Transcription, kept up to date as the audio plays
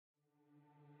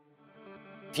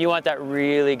If you want that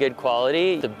really good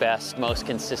quality, the best, most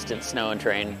consistent snow and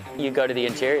terrain, you go to the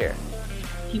interior.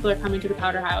 People are coming to the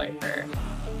Powder Highway for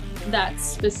that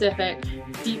specific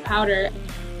deep powder.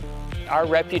 Our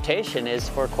reputation is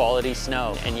for quality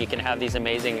snow, and you can have these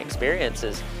amazing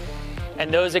experiences.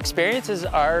 And those experiences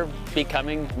are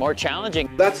becoming more challenging.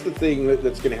 That's the thing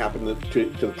that's going to happen to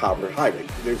the Powder Highway.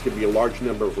 There's going to be a large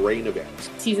number of rain events.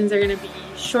 Seasons are going to be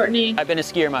shortening. I've been a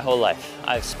skier my whole life.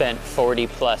 I've spent 40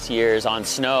 plus years on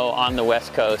snow on the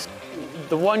West Coast.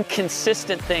 The one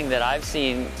consistent thing that I've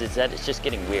seen is that it's just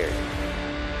getting weird.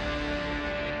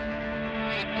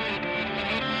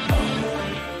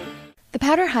 The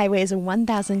Powder Highway is a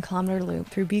 1,000-kilometer loop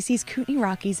through BC's Kootenay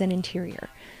Rockies and interior,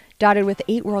 dotted with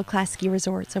 8 world-class ski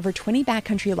resorts, over 20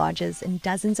 backcountry lodges, and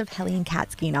dozens of heli and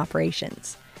cat skiing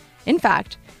operations. In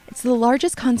fact, it's the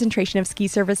largest concentration of ski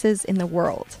services in the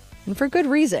world. And for good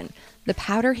reason. The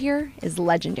Powder here is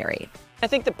legendary. I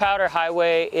think the Powder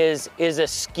Highway is a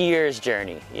skier's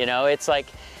journey. You know, it's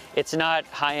not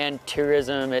high-end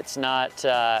tourism, it's not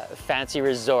fancy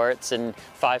resorts and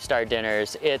 5-star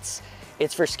dinners. It's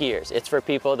for skiers. It's for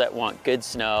people that want good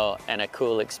snow and a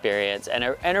cool experience and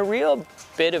a real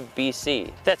bit of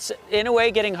BC that's in a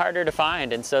way getting harder to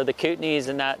find. And so the Kootenays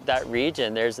and that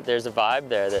region, there's a vibe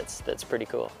there that's pretty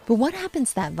cool. But what happens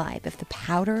to that vibe if the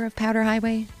powder of Powder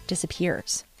Highway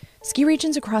disappears? Ski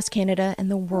regions across Canada and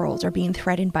the world are being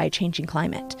threatened by a changing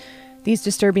climate. These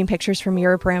disturbing pictures from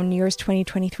Europe around New Year's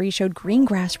 2023 showed green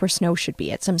grass where snow should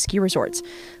be at some ski resorts,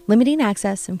 limiting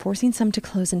access and forcing some to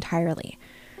close entirely.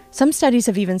 Some studies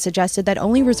have even suggested that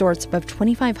only resorts above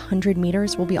 2,500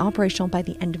 meters will be operational by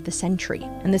the end of the century,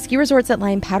 and the ski resorts that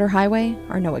line Powder Highway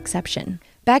are no exception.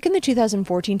 Back in the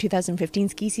 2014-2015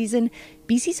 ski season,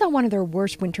 BC saw one of their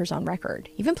worst winters on record.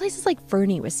 Even places like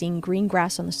Fernie was seeing green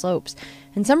grass on the slopes,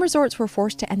 and some resorts were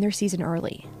forced to end their season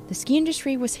early. The ski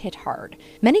industry was hit hard.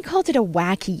 Many called it a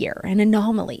wacky year, an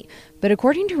anomaly, but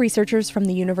according to researchers from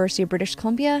the University of British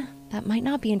Columbia, that might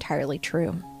not be entirely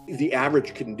true. The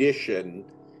average condition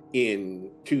in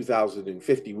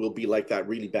 2050 will be like that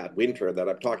really bad winter that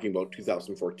I'm talking about,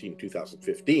 2014,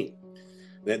 2015.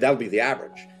 That'll be the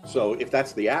average. So if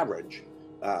that's the average,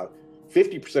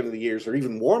 50% of the years are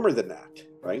even warmer than that,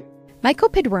 right? Michael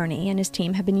Pidwerney and his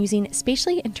team have been using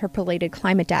spatially interpolated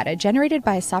climate data generated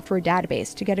by a software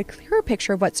database to get a clearer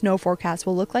picture of what snow forecasts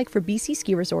will look like for BC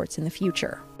ski resorts in the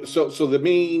future. So the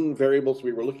main variables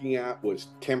we were looking at was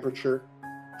temperature,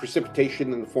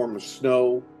 precipitation in the form of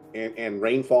snow, and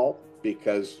rainfall,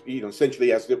 because, you know,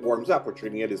 essentially as it warms up, what you're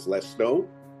going to get is less snow,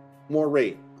 more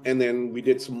rain. And then we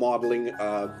did some modeling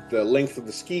of the length of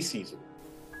the ski season.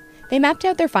 They mapped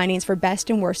out their findings for best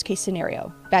and worst case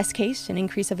scenario. Best case, an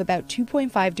increase of about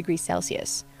 2.5 degrees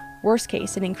Celsius. Worst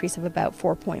case, an increase of about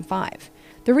 4.5.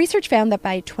 The research found that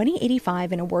by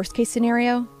 2085, in a worst case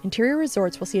scenario, interior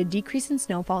resorts will see a decrease in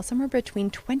snowfall somewhere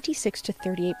between 26 to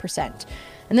 38%.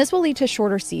 And this will lead to a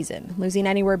shorter season, losing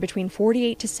anywhere between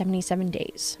 48 to 77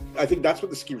 days. I think that's what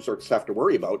the ski resorts have to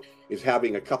worry about, is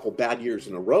having a couple bad years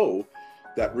in a row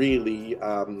that really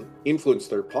influence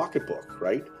their pocketbook,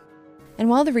 right? And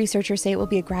while the researchers say it will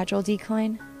be a gradual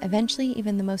decline, eventually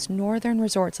even the most northern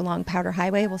resorts along Powder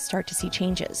Highway will start to see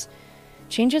changes.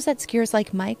 Changes that skiers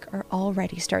like Mike are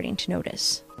already starting to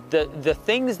notice. The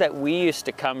things that we used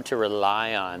to come to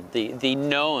rely on, the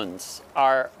knowns,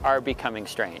 are becoming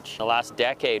strange. The last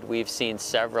decade, we've seen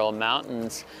several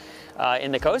mountains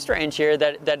in the Coast Range here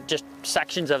that just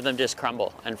sections of them just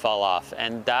crumble and fall off,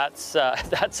 and that's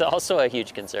also a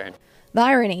huge concern. The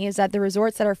irony is that the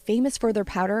resorts that are famous for their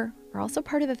powder are also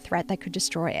part of the threat that could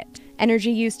destroy it.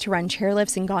 Energy used to run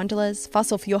chairlifts and gondolas,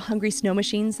 fossil fuel-hungry snow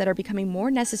machines that are becoming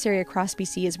more necessary across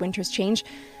BC as winters change,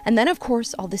 and then, of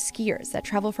course, all the skiers that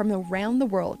travel from around the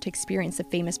world to experience the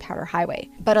famous Powder Highway.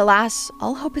 But alas,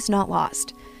 all hope is not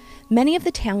lost. Many of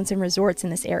the towns and resorts in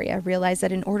this area realize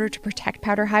that in order to protect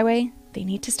Powder Highway, they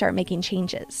need to start making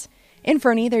changes. In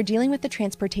Fernie, they're dealing with the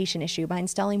transportation issue by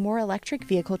installing more electric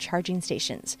vehicle charging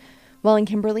stations. While in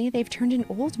Kimberley, they've turned an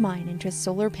old mine into a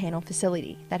solar panel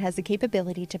facility that has the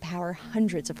capability to power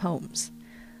hundreds of homes.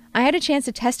 I had a chance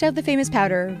to test out the famous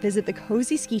powder, visit the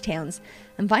cozy ski towns,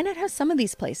 and find out how some of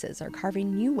these places are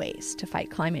carving new ways to fight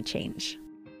climate change.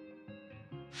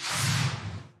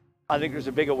 I think there's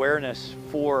a big awareness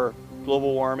for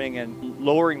global warming and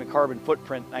lowering the carbon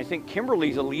footprint. I think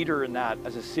Kimberley's a leader in that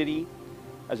as a city,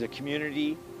 as a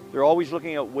community. They're always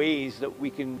looking at ways that we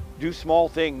can do small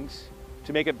things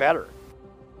to make it better.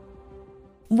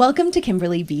 Welcome to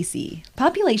Kimberley, BC.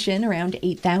 Population around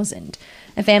 8,000.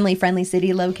 A family-friendly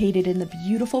city located in the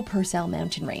beautiful Purcell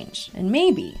mountain range, and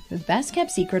maybe the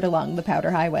best-kept secret along the Powder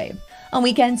Highway. On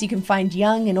weekends, you can find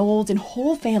young and old and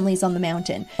whole families on the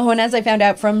mountain. Oh, and as I found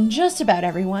out from just about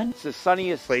everyone, It's the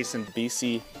sunniest place in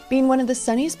BC. being one of the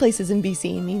sunniest places in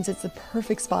BC means it's the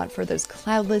perfect spot for those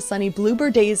cloudless, sunny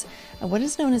bluebird days at what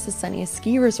is known as the sunniest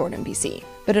ski resort in BC.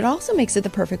 But it also makes it the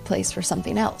perfect place for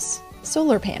something else: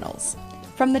 solar panels.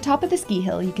 From the top of the ski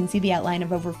hill, you can see the outline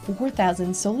of over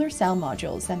 4,000 solar cell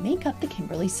modules that make up the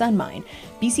Kimberley Sun Mine,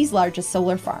 BC's largest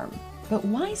solar farm. But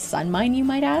why Sun Mine, you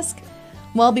might ask?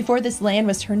 Well, before this land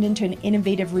was turned into an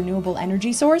innovative renewable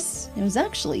energy source, it was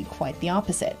actually quite the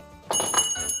opposite.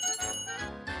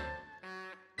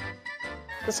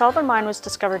 The Southern Mine was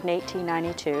discovered in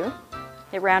 1892.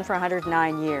 It ran for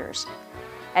 109 years,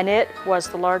 and it was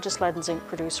the largest lead and zinc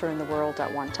producer in the world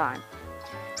at one time.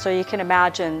 So you can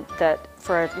imagine that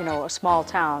for a small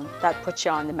town, that puts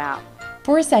you on the map.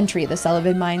 For a century, the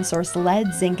Sullivan Mine sourced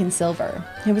lead, zinc, and silver.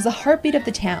 It was the heartbeat of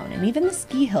the town, and even the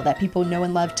ski hill that people know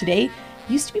and love today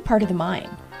used to be part of the mine.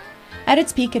 At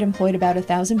its peak, it employed about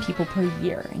 1,000 people per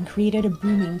year and created a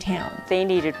booming town. They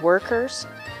needed workers,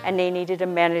 and they needed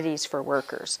amenities for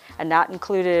workers, and that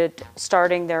included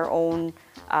starting their own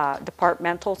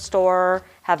departmental store,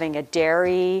 having a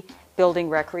dairy, building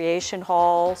recreation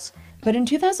halls. But in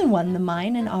 2001, the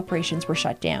mine and operations were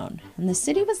shut down, and the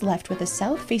city was left with a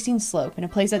south-facing slope in a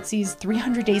place that sees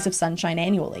 300 days of sunshine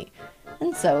annually.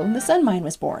 And so, the Sun Mine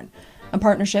was born, a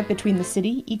partnership between the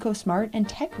city, EcoSmart, and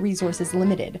Tech Resources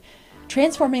Limited,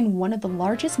 transforming one of the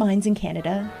largest mines in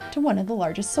Canada to one of the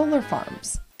largest solar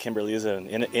farms. Kimberley is an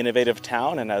innovative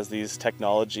town, and as these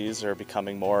technologies are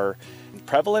becoming more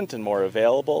prevalent and more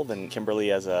available, then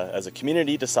Kimberley as a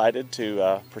community decided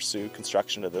to pursue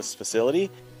construction of this facility.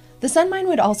 The Sun Mine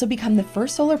would also become the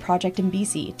first solar project in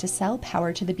BC to sell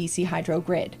power to the BC hydro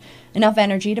grid, enough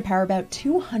energy to power about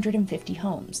 250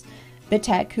 homes.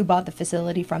 BitTech, who bought the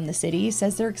facility from the city,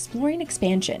 says they're exploring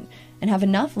expansion and have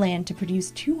enough land to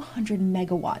produce 200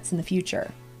 megawatts in the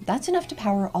future. That's enough to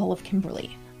power all of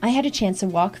Kimberley. I had a chance to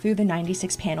walk through the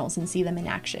 96 panels and see them in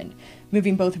action,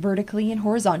 moving both vertically and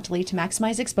horizontally to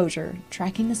maximize exposure,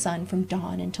 tracking the sun from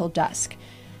dawn until dusk.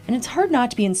 And it's hard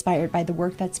not to be inspired by the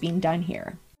work that's being done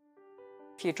here.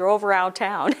 If you drove around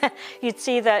town, you'd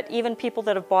see that even people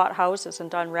that have bought houses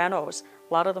and done renos,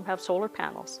 a lot of them have solar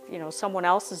panels. Someone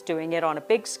else is doing it on a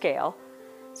big scale,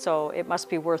 so it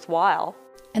must be worthwhile.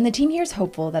 And the team here is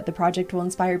hopeful that the project will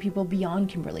inspire people beyond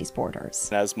Kimberley's borders.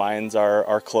 As mines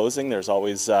are closing, there's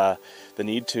always the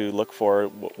need to look for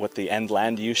what the end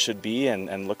land use should be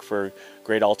and look for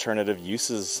great alternative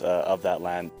uses of that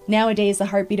land. Nowadays, the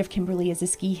heartbeat of Kimberley is a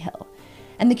ski hill.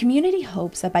 And the community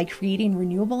hopes that by creating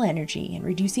renewable energy and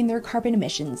reducing their carbon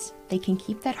emissions, they can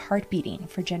keep that heart beating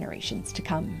for generations to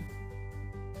come.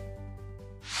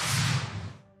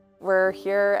 We're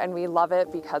here and we love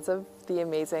it because of the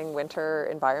amazing winter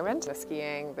environment, the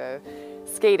skiing, the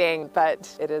skating,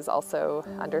 but it is also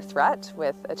under threat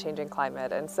with a changing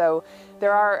climate. And so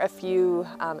there are a few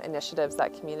initiatives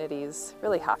that communities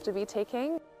really have to be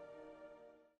taking.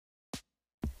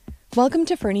 Welcome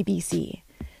to Fernie, BC.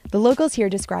 The locals here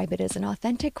describe it as an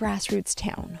authentic grassroots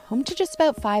town, home to just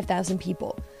about 5,000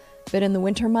 people. But in the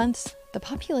winter months, the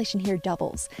population here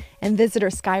doubles, and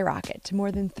visitors skyrocket to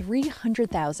more than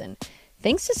 300,000,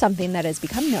 thanks to something that has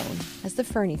become known as the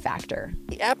Fernie factor.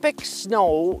 The epic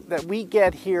snow that we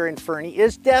get here in Fernie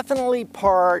is definitely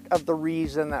part of the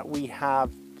reason that we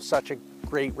have such a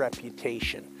great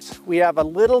reputation. We have a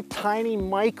little tiny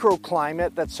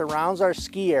microclimate that surrounds our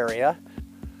ski area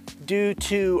due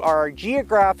to our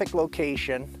geographic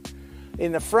location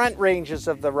in the front ranges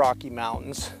of the Rocky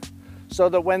Mountains, so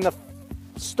that when the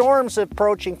storms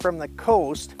approaching from the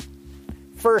coast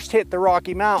first hit the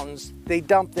Rocky Mountains, they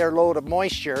dump their load of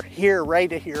moisture here,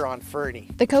 right here on Fernie.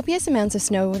 The copious amounts of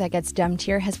snow that gets dumped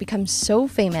here has become so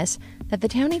famous that the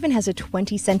town even has a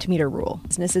 20-centimeter rule.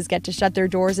 Businesses get to shut their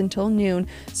doors until noon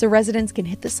so residents can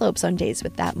hit the slopes on days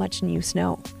with that much new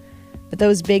snow. But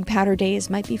those big powder days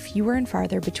might be fewer and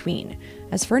farther between,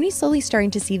 as Fernie's slowly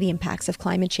starting to see the impacts of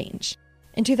climate change.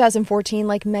 In 2014,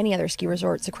 like many other ski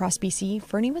resorts across BC,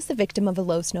 Fernie was the victim of a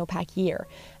low snowpack year,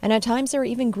 and at times there were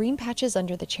even green patches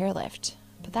under the chairlift.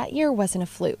 But that year wasn't a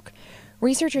fluke.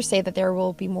 Researchers say that there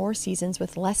will be more seasons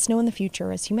with less snow in the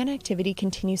future as human activity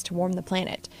continues to warm the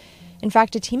planet. In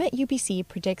fact, a team at UBC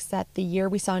predicts that the year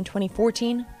we saw in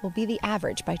 2014 will be the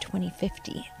average by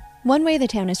 2050. One way the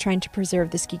town is trying to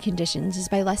preserve the ski conditions is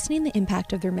by lessening the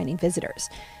impact of their many visitors.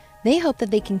 They hope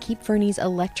that they can keep Fernie's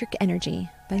electric energy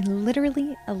by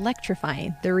literally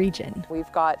electrifying the region.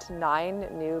 We've got 9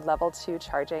 new level 2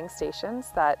 charging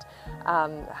stations that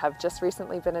have just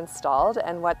recently been installed,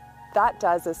 and what that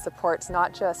does is supports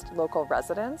not just local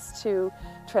residents to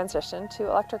transition to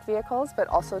electric vehicles, but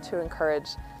also to encourage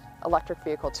electric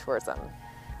vehicle tourism.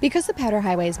 Because the Powder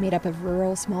Highway is made up of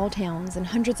rural small towns and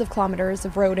hundreds of kilometers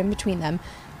of road in between them,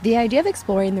 the idea of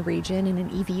exploring the region in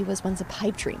an EV was once a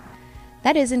pipe dream.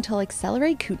 That is until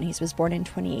Accelerate Kootenays was born in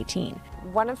 2018.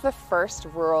 One of the first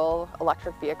rural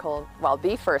electric vehicle, well,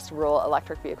 the first rural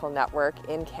electric vehicle network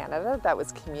in Canada that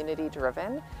was community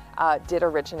driven did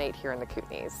originate here in the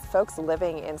Kootenays. Folks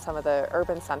living in some of the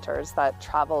urban centers that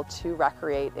travel to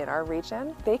recreate in our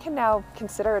region, they can now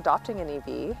consider adopting an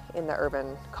EV in the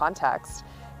urban context,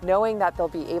 knowing that they'll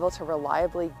be able to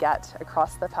reliably get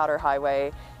across the Powder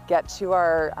Highway, get to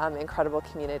our incredible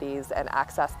communities and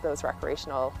access those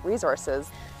recreational resources.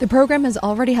 The program has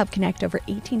already helped connect over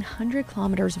 1,800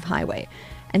 kilometers of highway,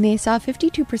 and they saw a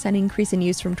 52% increase in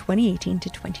use from 2018 to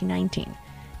 2019.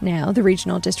 Now, the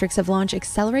regional districts have launched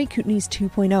Accelerate Kootenays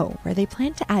 2.0, where they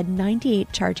plan to add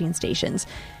 98 charging stations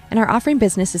and are offering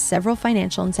businesses several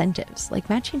financial incentives, like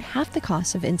matching half the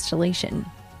cost of installation.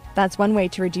 That's one way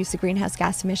to reduce the greenhouse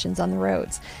gas emissions on the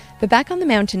roads. But back on the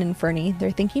mountain in Fernie, they're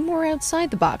thinking more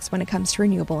outside the box when it comes to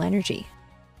renewable energy.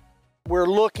 We're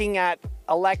looking at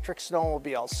electric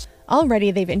snowmobiles.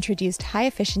 Already, they've introduced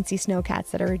high-efficiency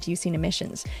snowcats that are reducing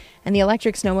emissions. And the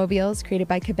electric snowmobiles, created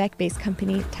by Quebec-based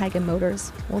company Taiga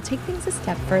Motors, will take things a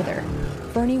step further.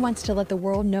 Fernie wants to let the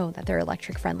world know that they're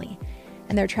electric-friendly.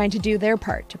 And they're trying to do their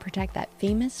part to protect that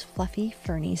famous, fluffy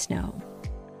Fernie snow.